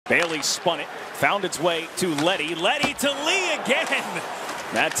Bailey spun it, found its way to Leddy. Leddy to Lee again.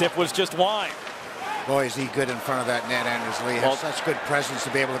 That tip was just wide. Boy, is he good in front of that net, Anders Lee. Has such good presence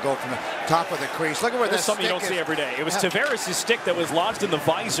to be able to go from the top of the crease. Look at where this something you don't see every day. It was Tavares' stick that was lodged in the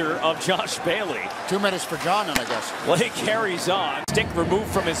visor of Josh Bailey. 2 minutes for John, and I guess. Play carries on. Stick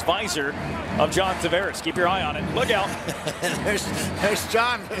removed from his visor of John Tavares. Keep your eye on it. Look out. there's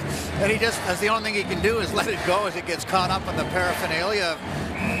John. And he that's the only thing he can do is let it go as it gets caught up in the paraphernalia of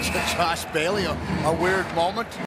Josh Bailey. A weird moment.